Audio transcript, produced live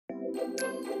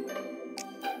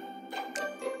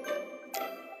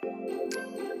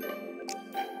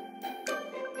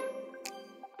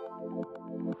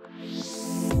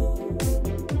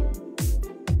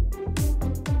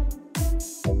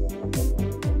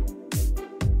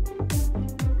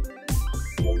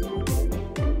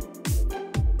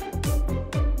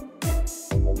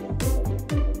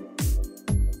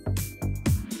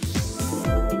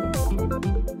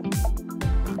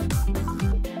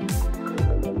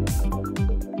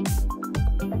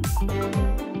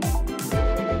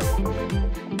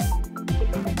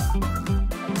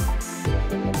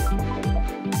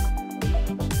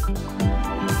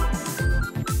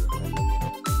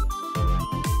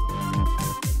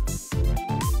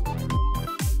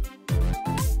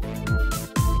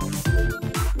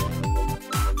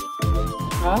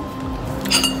Huh?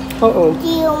 Uh-oh. Do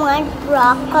you want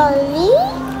broccoli?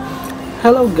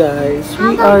 Hello guys,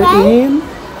 we are in...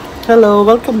 Hello,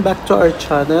 welcome back to our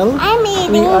channel. I'm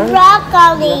eating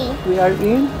broccoli. Yeah, we are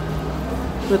in...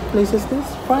 What place is this?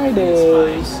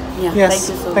 Fridays. Yeah,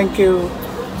 yes, thank you.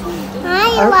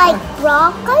 I like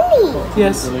broccoli.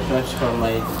 Yes. For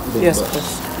my Yes,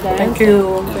 yes. Thank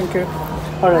you. Thank you.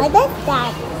 Alright. What is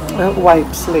that?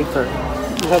 Wipes later.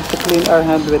 We have to clean our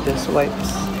hand with this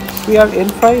wipes. We are in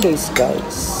Fridays,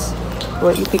 guys.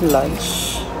 We're eating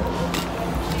lunch.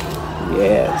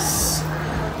 Yes.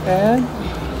 And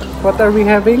what are we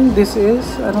having? This is,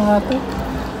 ano natin?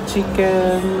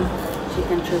 Chicken.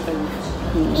 Chicken chicken.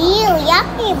 Ew,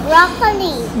 yucky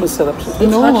broccoli. Masarap siya.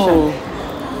 It's hot siya.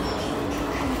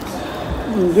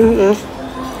 This is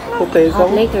potato.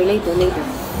 Later.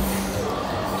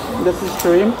 This is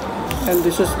shrimp. And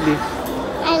this is beef.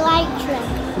 I like shrimp.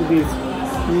 Beef.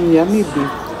 Yummy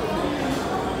beef.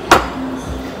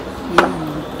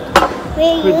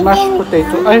 With mashed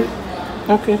potato. Ay,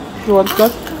 okay. You want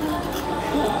that?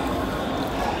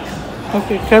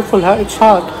 Okay, careful ha. It's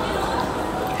hot.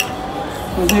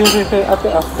 Here, ate,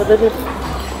 after it.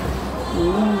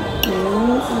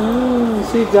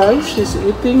 See guys, she's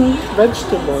eating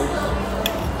vegetables.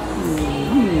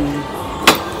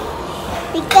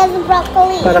 Because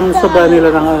broccoli Parang is sobra nila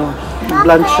ng ano,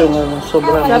 blanch yung ano,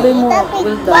 sobra. Sabi mo,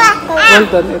 well done. Well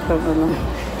done ito, ano.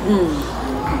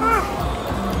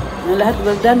 Na lahat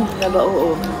well done. Sabi,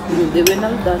 oo. Hindi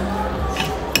well done.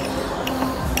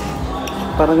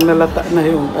 Parang nalata na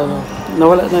yung ano,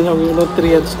 nawala na yung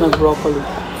nutrients ng broccoli.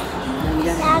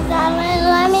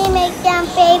 Let me make them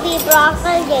baby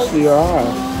broccoli. Yeah.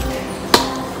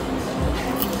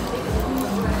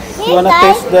 Hey, You wanna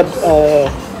guys. taste the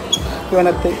you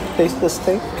wanna taste the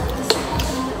steak?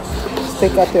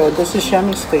 Steak ate, oh, this is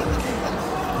yummy steak.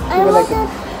 I You will want like it?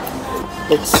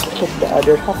 Let's put the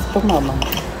other half to mama.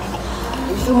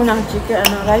 Gusto mo ng chicken,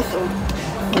 rice, o?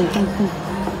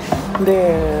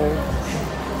 There.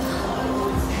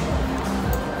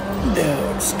 There,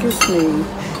 excuse me.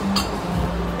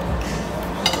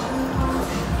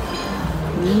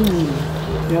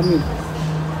 Yummy.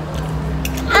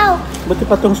 Ow. Buti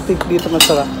pa tong steak dito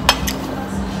masarap.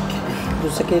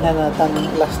 Doon sa kinanatan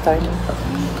last time.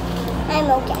 I'm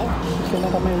okay.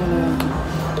 Kinakamay mo na yan.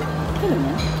 Kailan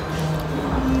yan?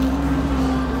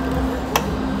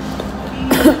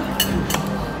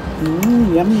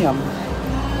 Yum.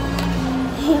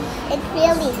 It's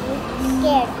really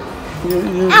scared.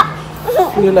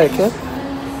 You like it?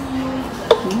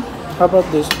 How about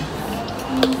this?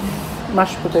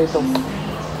 Mashed potato.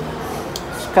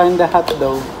 It's kinda hot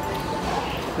though.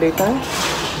 Later?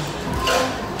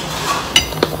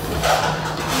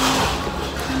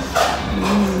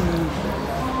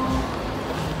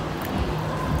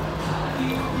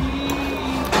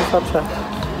 Masarap siya.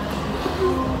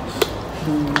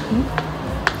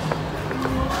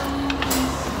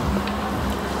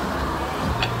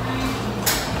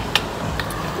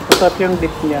 Masarap yung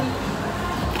dip niya.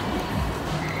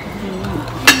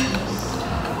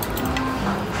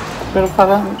 Pero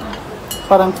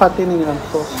parang fattening ang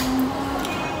sauce.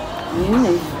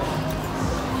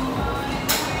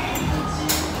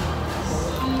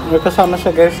 May kasama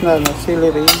siya guys na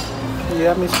celery.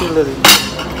 Yummy celery.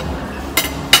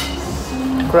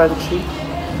 Crunchy.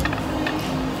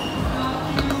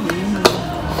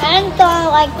 I don't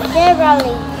like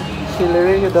celery.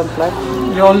 Celery you don't like?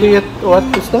 You only eat, what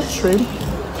is that? Shrimp?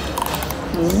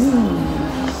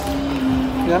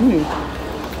 Yummy.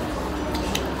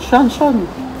 Shan.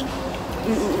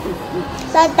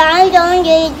 But I don't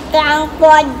eat junk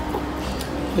food.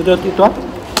 You don't eat what?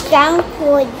 Junk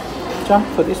food. Junk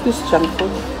food. Is this junk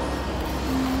food?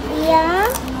 Yeah.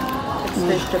 It's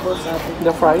vegetables, ate.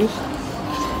 The fries?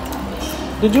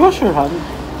 Did you wash your hand?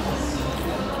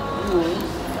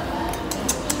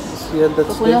 Yeah,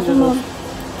 that's Kukuha ko, Mom. dangerous.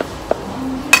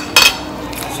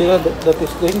 See, that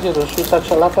is dangerous. You touch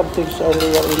a lot of things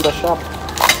earlier in the shop.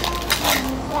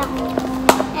 Yeah.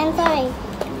 I'm sorry.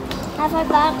 I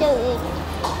forgot to eat.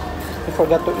 You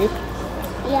forgot to eat?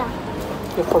 Yeah.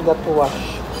 You forgot to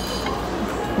wash.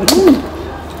 I'm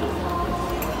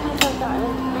so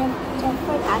sorry. I just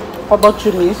forgot. How about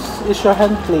you, miss? Is your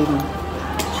hand clean?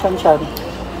 Shan.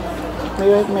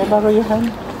 May I borrow your hand?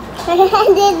 My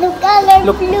hand is the color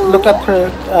blue. Look at her.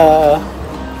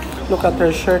 Look at her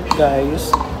shirt,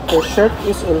 guys. Her shirt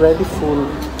is already full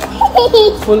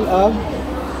of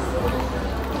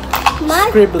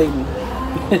Mark. scribbling.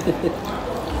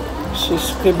 She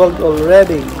scribbled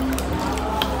already.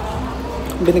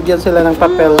 Binigyan sila ng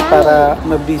papel para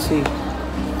mabisi.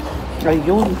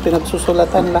 Ayun,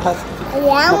 pinagsusulatan lahat.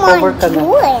 Yeah, Na-cover ka na.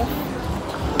 it.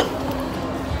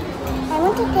 I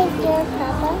want to take your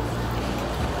Papa.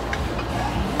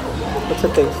 What's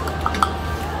the taste?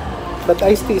 But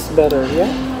iced tea is better, yeah?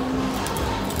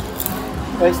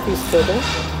 Iced tea is better?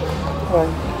 Why?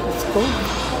 Let's go.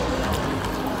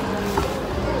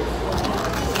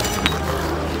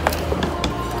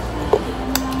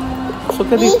 So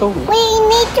ka dito. We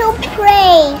need to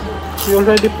pray. You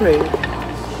already prayed.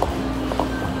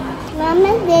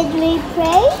 Mama, did we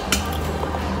pray?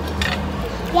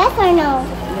 Yes or no?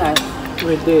 Yes.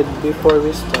 We did before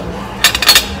we start.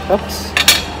 Oops.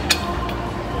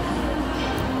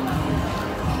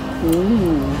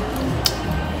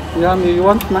 Yummy. You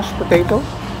want mashed potato?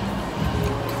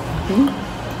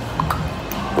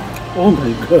 Oh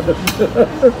my god.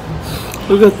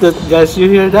 Look at that, guys. You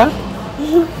hear that?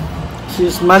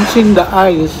 She's munching the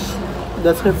ice.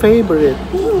 That's her favorite.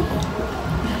 You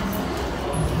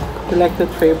like that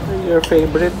your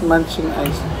favorite munching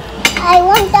ice? I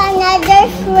want another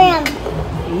shrimp.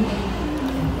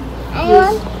 I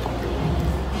want.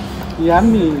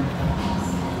 Yummy.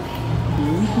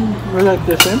 You like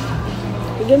the shrimp?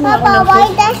 Bigyan mo ako Papa, ng why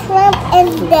soup. the shrimp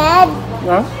is dead?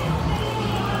 Huh?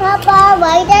 Papa,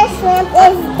 why the shrimp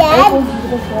is dead?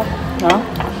 Huh?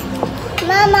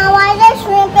 Mama, why the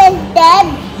shrimp is dead?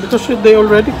 Because they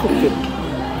already cooked it.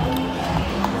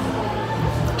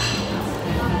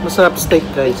 Masarap steak,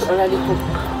 guys. It's already cooked.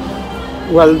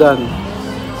 Well done.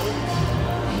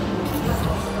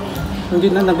 Hindi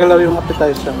na nagalaw yung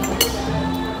appetizer.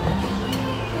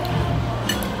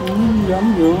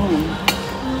 Yum.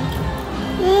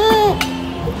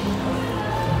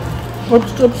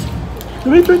 Oops.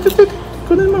 Wait.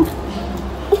 Kunin mo.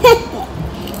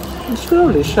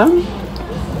 Slowly, Sean.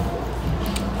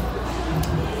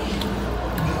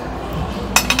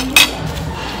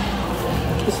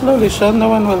 Slowly, Sean. No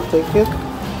one will take it.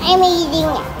 I'm eating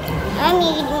it.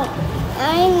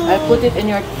 I put it in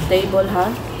your table,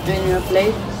 huh? In your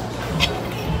plate.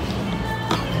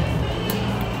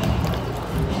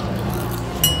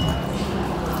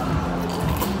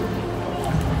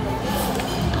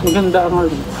 Maganda ang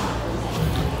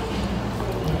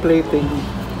plating.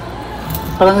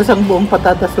 Parang isang buong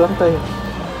patatas lang tayo.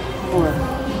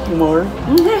 More?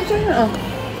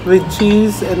 With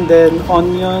cheese and then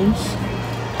onions.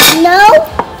 No.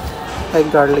 Ay,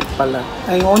 garlic pala.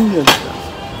 Ay, onions lang.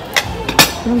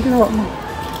 Anong ginawa mo?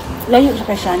 Layo sa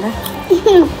kasyana.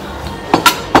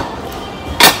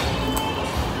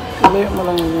 Layo mo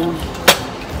lang yun.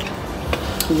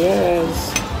 Yes.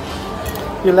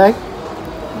 You like?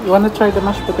 You wanna try the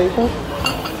mashed potato?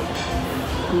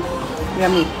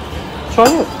 Yummy. Try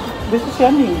it. This is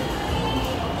yummy.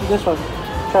 This one.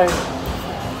 Try it.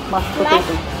 Mashed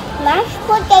potato. Mashed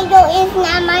potato is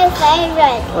not my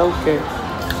favorite. Okay.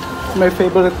 My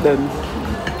favorite then.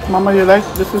 Mama, you like?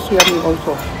 This is yummy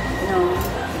also. No,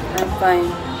 I'm fine.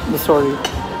 Sorry.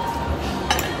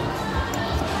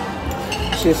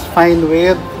 She's fine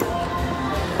with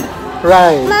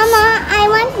rice. Mama, I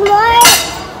want more.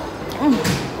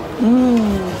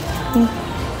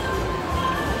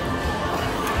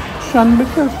 Sean, be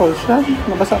careful, Sean.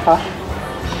 Nabasa ka?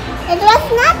 It was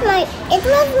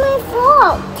my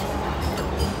fault.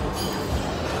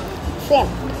 Shrimp.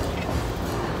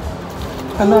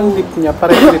 Ano ang dip niya?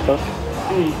 Pareho dito?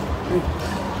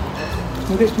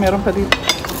 Hindi, meron pa dito.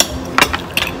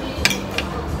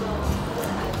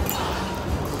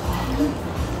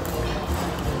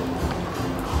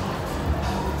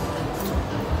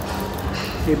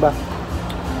 Iba.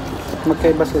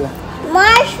 Magkaiba sila.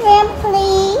 More shrimp,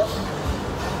 please.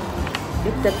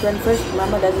 Eat that one first.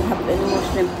 Mama doesn't have any more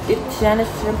shrimp. Eat Sienna's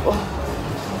shrimp. Oh.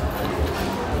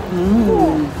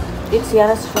 Eat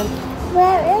Sienna's shrimp.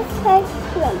 Where is her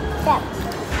shrimp? That.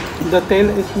 The tail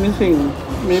is missing.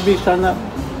 Maybe sana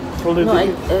already. No, I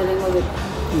remove it.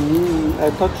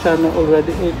 I thought Shana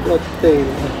already ate that tail.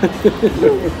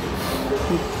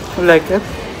 You like it?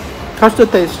 How's the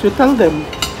taste? You tell them.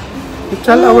 You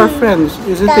tell our friends.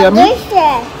 Is it yummy?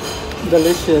 Delicious.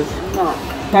 Delicious. No.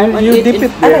 You dip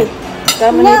it there.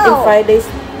 Come and eat in 5 days,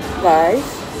 guys.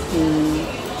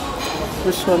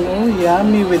 This one, oh,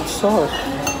 yummy with sauce.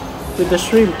 With the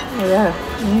shrimp. Yeah.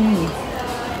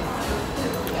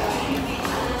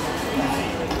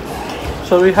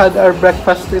 So we had our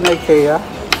breakfast in IKEA.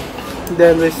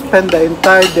 Then we spent the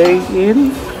entire day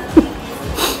in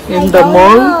the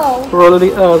mall,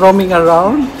 roaming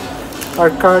around.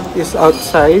 Our cart is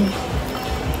outside.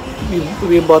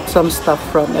 We bought some stuff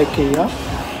from IKEA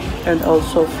and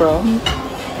also from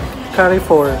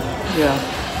Carrefour. Yeah.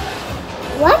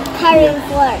 What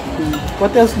Carrefour?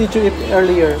 What else did you eat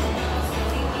earlier?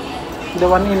 The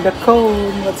one in the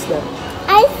cone. What's that?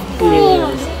 Ice cream.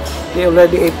 Yes. They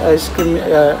already ate ice cream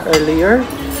earlier,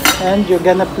 and you're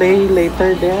gonna play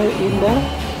later there in the.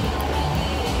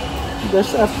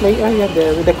 There's a play area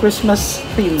there with the Christmas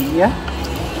theme, yeah?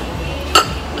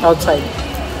 Outside.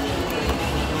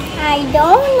 I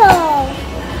don't know.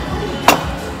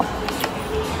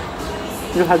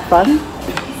 You had fun?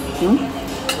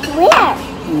 Where?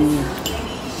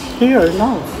 Here,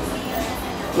 no.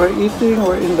 We're eating,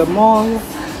 we're in the mall,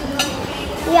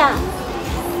 Yeah.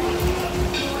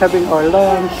 having our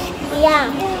lunch, Yeah.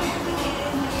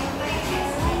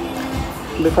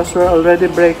 because we're already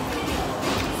break.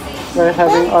 We're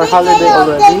having our The holiday tail-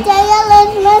 already. The tail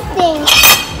is missing.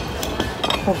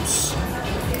 Oops.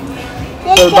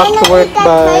 The We're back to tail work is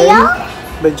the tail?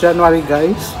 by January,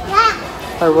 guys.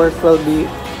 Yeah. Our work will be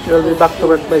back to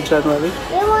work by January.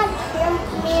 You want some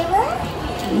mirror?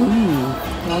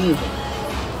 Yummy.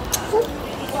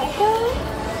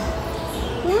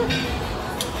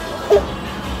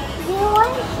 Do you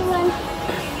want one?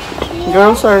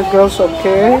 Girls, are girls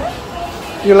okay?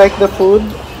 You like the food?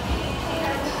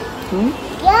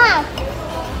 Yeah.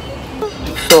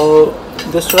 So,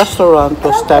 this restaurant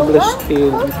was established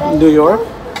in New York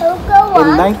in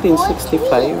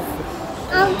 1965.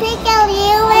 I'll take a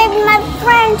you with my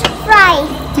French fries.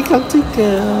 Tickle,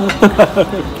 tickle.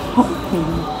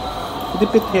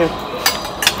 Dip it here.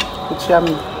 It's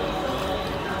yummy.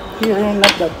 Here,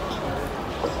 not that.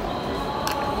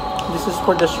 This is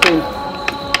for the shrimp.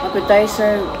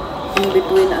 Appetizer in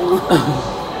between ano.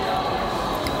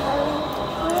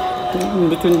 In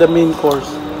between the main course.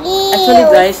 Actually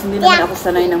guys, hindi naman ako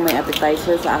sanay ng may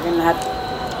appetizer sa akin lahat.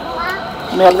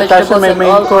 May appetizer, may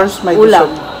main course, may ulam.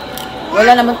 dessert.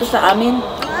 Wala naman to sa amin.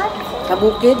 Sa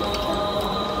bukid.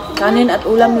 Kanin at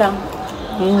ulam lang.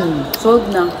 Sold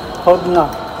na. Hold na.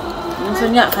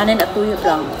 Minsan nga, kanin at tuyo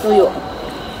lang. Tuyo.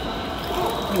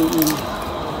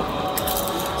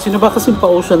 Sino ba kasing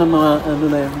pauso ng mga ano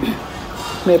na yan?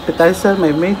 May appetizer,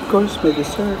 may main course, may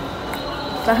dessert.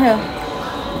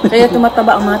 Kaya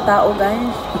tumataba ang mga tao,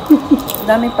 guys.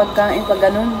 Daming pagkain pag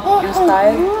ganun. Yung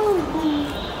style.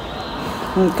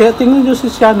 Kaya tingnan nyo si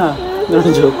Siana. No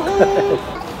joke.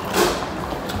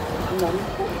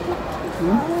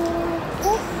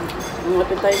 Yung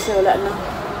appetizer, wala na.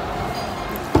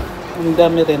 Ang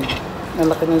dami rin. Ang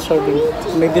laki ng serving.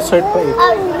 May dessert pa eh.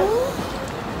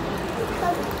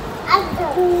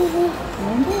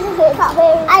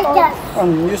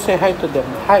 You say hi to them.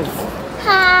 Hi.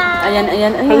 Hi. Ayan,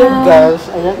 ayan, ayan. Hello guys.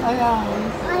 Ayan, ayan.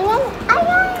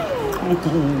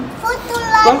 Food to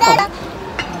London.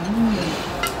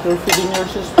 You're feeding your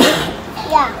sister?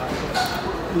 Yeah.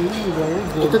 Very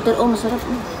good. Ito, oh, masarap.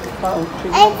 Okay.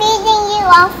 I'm feeding you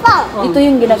a phone. Ito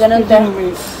yung ginaganon ka.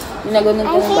 Ginaganon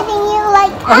ka I'm ba? feeding you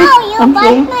like, Ay, oh, you I'm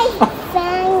bite sorry. my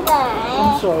finger.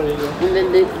 I'm sorry.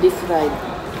 And then deep fried.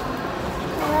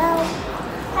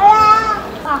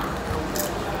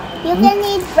 You can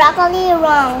eat broccoli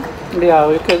wrong. Yeah,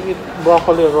 we can eat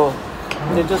broccoli raw.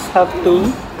 You just have to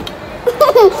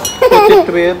put it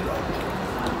with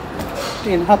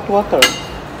in hot water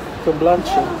to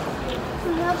blanch it.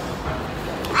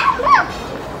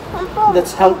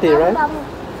 That's healthy, right?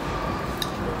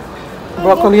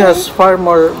 Broccoli has far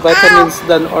more vitamins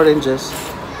than oranges.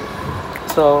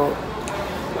 So,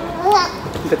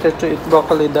 better to eat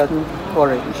broccoli than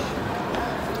orange.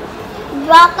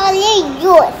 Broccoli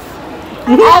juice.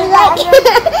 I like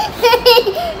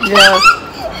Yeah.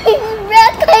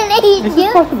 broccoli Is it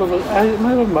juice. possible?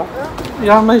 Mayroon ba?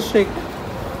 Yeah, may shake.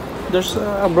 There's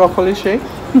a broccoli shake.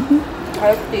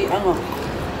 Healthy, ano?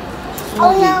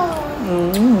 Oh no.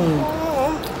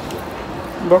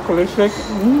 Broccoli shake.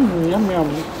 Yum yum.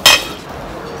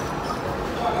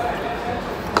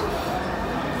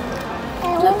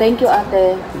 So, thank you,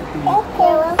 ate.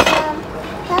 Okay, welcome.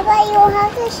 How about you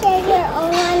have to share your own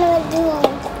one with me?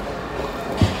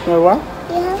 Or what?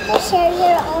 You have to share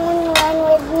your own one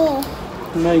with me.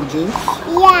 My juice?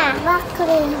 Yeah,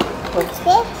 broccoli. What's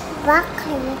See?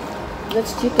 Broccoli.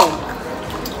 That's chicken.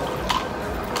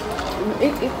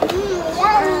 Eat.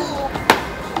 Yummy.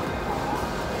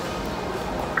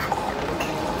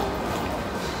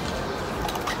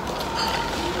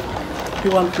 If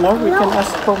you want more, we can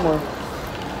ask for more.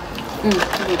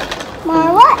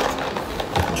 More what?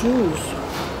 Juice.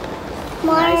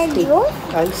 More Iced tea. juice?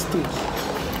 Iced tea.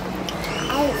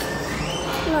 Ice.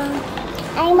 No.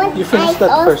 I want You finish ice that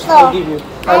also. first. I'll give you.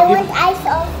 I want ice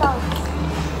also.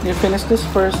 You finish this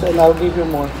first and I'll give you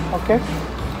more. Okay?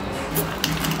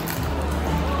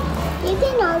 You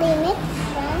can only mix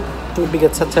them.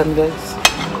 Mabigat sa tiyan, guys.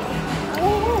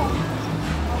 Oh.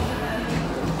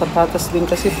 Patatas din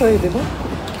kasi ito eh, di ba?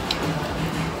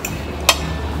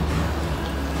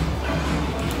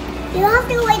 You have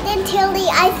to wait until the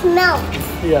ice melts.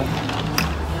 Yeah.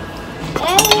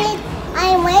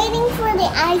 I'm waiting for the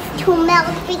ice to melt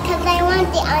because I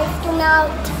want the ice to melt.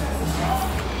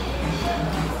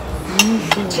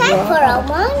 Check for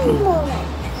one moment.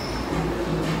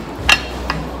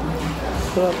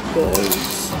 Sarap,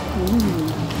 guys.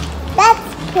 Let's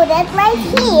put it right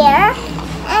here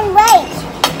and wait.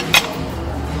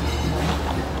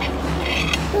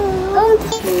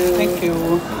 Thank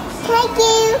you. Thank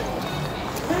you.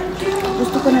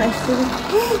 Gusto ko ng ice cream.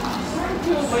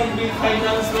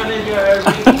 Finance manager,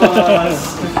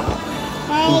 boss.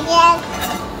 I guess.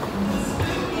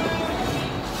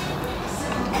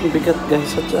 Mabigat, guys,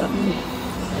 sa tiyan.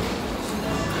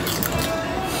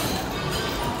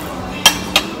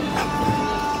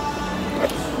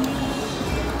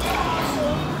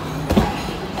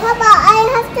 Papa, I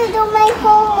have to do my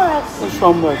homework. What's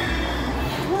homework?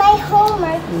 My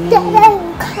homework. Then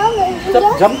I'm coming.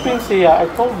 Stop jumping siya. I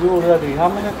told you already. How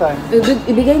many times?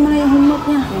 Ibigay mo na yung homework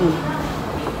niya.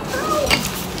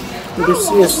 This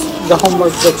is the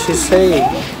homework that she's saying.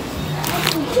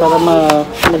 Para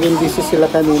maging busy sila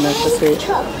kanina kasi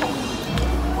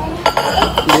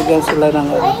bigyan sila ng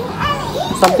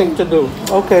something to do.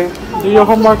 Okay, do your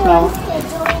homework now.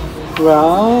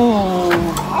 Wow.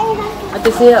 Ate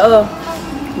siya, oh.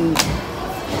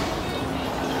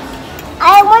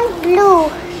 I want blue.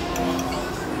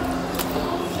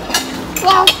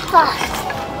 Yes, sir.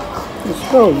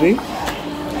 Slowly.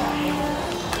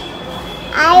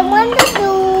 I want to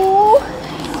do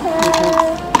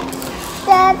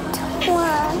that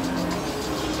one.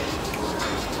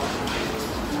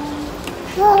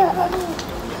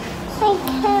 I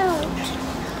can't.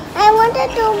 I want to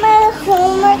do my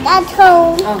homework at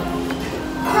home. Oh.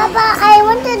 Papa, I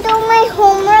want to do my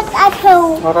homework at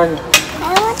home. Alright.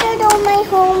 I want to do my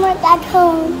homework at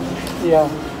home. Yeah.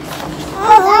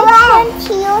 But I can't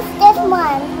use this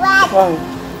one. Why?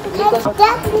 Because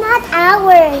that's not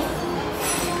ours.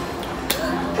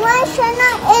 Why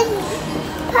Shana is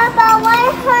Papa? Why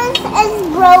hers is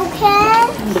broken?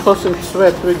 Because it's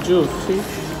wet with juice. See?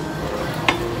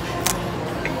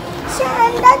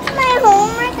 Shan, that's my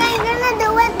homework. I'm gonna do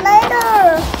it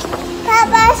later.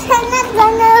 Papa, Shana's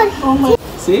gonna. Oh my.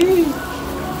 See?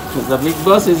 The big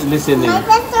boss is listening. My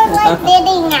sister like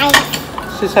eating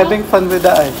ice. She's having fun with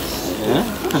the ice. Yeah?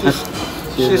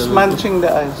 She's munching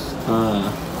the ice.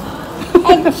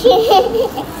 And she.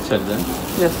 Shut down.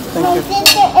 Yes, My thank you.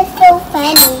 sister is so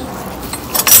funny.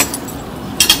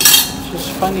 She's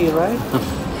funny, right?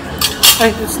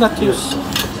 Hey, it's not yours.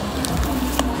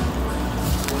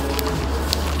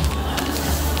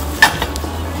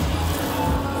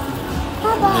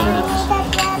 Papa, I want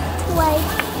that twice.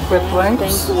 Wet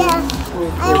wipes? Yeah.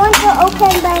 Wait, I want to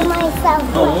open by myself.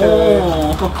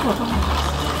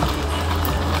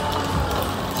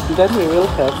 Then we will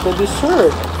have the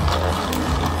dessert.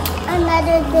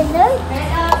 Another dessert?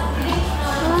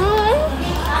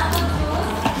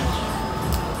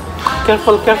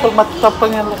 Careful, careful.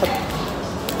 Matapang yan lahat.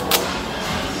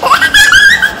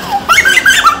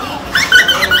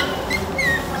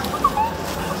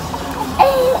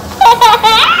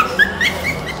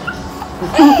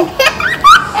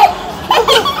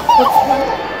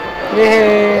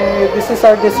 Yay! This is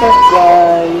our dessert,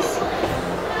 guys.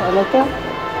 Ano to?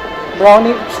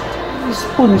 Brownie.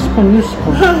 Spoon.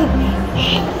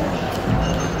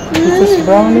 This is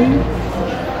brownie.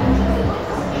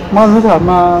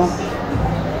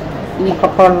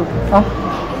 Makapal. Ah?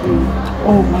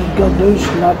 Oh my god, there's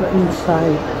lava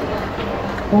inside.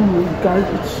 Oh my god,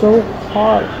 it's so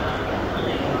hot.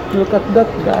 Look at that,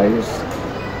 guys.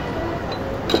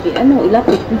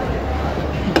 Ilapit.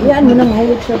 Yan mo na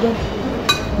mahulog siya doon.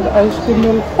 The ice cream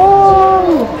will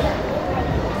fall.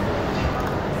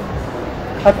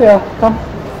 Ate, come.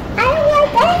 I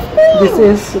like ice cream. This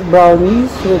is brownies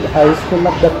with ice cream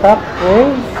at the top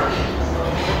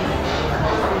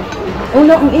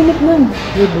Ulo, ang init nun.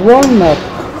 with walnut.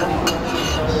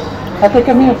 Ate,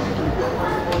 come here.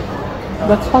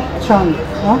 That's hot chunk.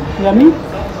 Huh? Yummy?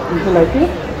 Would you like it?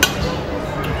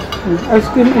 Ice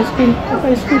cream, ice cream, put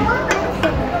ice cream.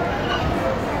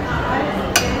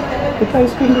 Put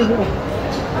ice cream, baby.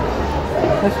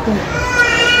 Ice cream.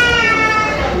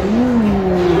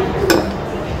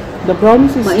 The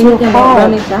brownies is Mainit still yung hot.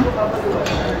 brownies, ha?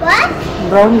 What?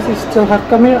 Brownies is still hot.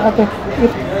 Come here, ate.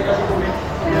 Eat.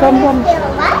 Come.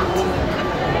 What?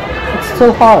 It's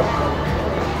still hot.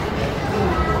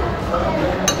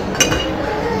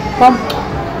 Come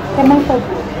outside.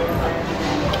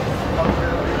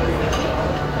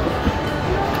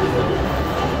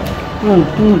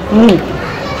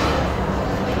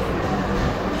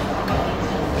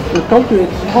 I told you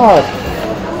it's hot.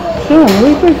 Sure,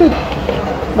 wait.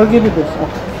 I'll give you this.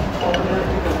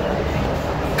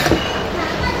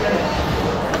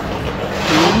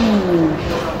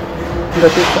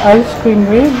 That is ice cream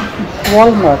with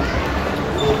walnut.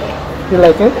 You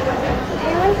like it? I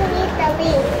want to eat the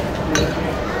wing.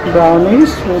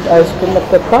 Brownies with ice cream at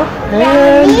the top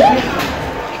and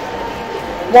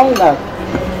walnut.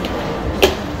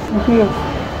 Here.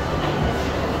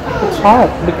 It's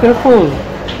hot. Be careful.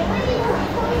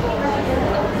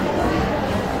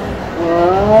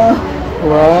 Wow.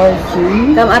 Wow,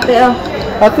 see? Come, ate, oh.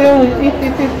 Ate, eat.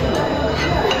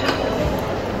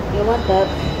 You want that?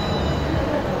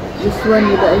 This one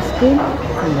with the ice cream?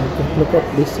 Look at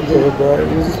this girl,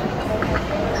 guys.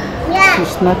 Yeah.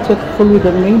 She's not yet full with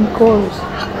the main course.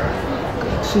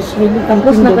 She's really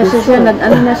Tapos eating na the kasi siya, dessert.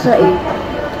 nag-ano na siya eh.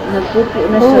 Nagpupo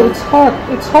na siya. Oh, it's hot.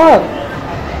 It's hot.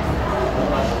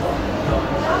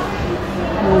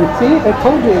 See, I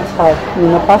told you it's hot.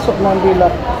 Yung napasok na ang dila.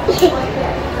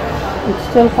 It's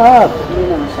still hot. Hindi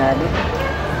na masyado.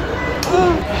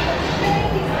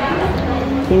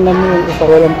 Tingnan mo yung isa,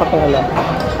 walang pakialam.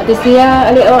 Ate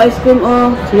siya, ali, oh, ice cream,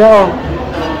 oh. Siya, oh.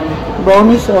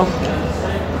 Brownies, oh.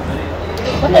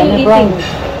 What are you eating? Brownies.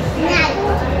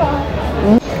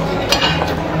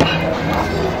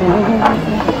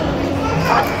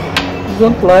 You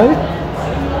don't like?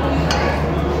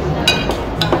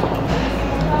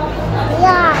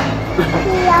 Yeah.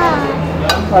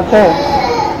 Okay.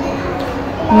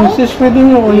 She's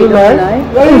feeding you. You don't like?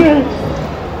 like?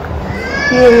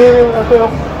 Here. Okay.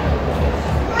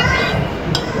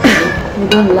 You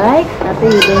don't like? Ate,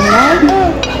 you don't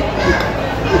like?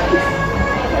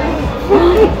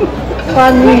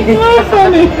 Funny.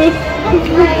 Funny.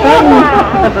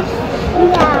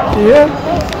 Yeah.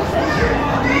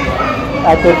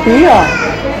 Ate Tia.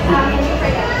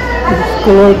 It's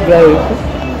cool, guys.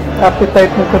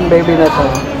 Appetite mo kung baby na to.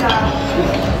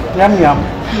 Yum.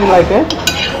 You like it?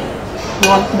 You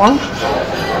want more?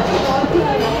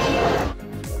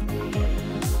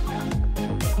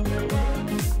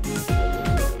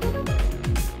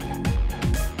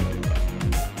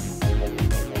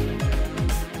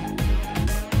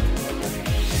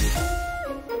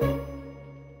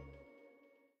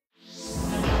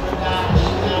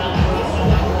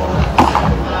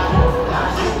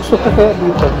 Gusto ka kaya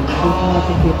dito? Dito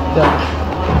nakikita.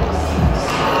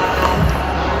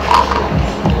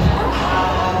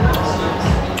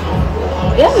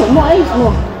 Yan mo, ayos mo.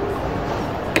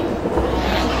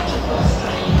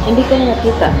 Hindi ka na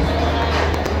nakita.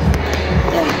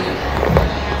 Yan.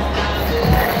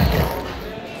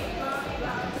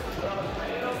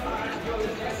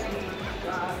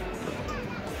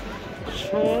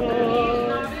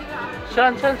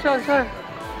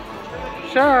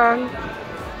 Sean.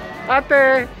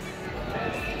 Ate.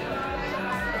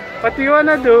 What do you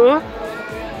wanna do?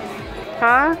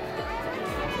 Huh?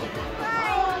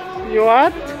 You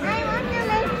what? I want to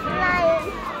make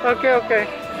slime. Okay.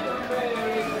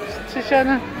 Si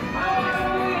Shana.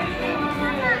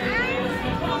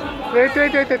 Wait.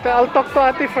 I'll talk to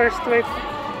Ate first. Wait.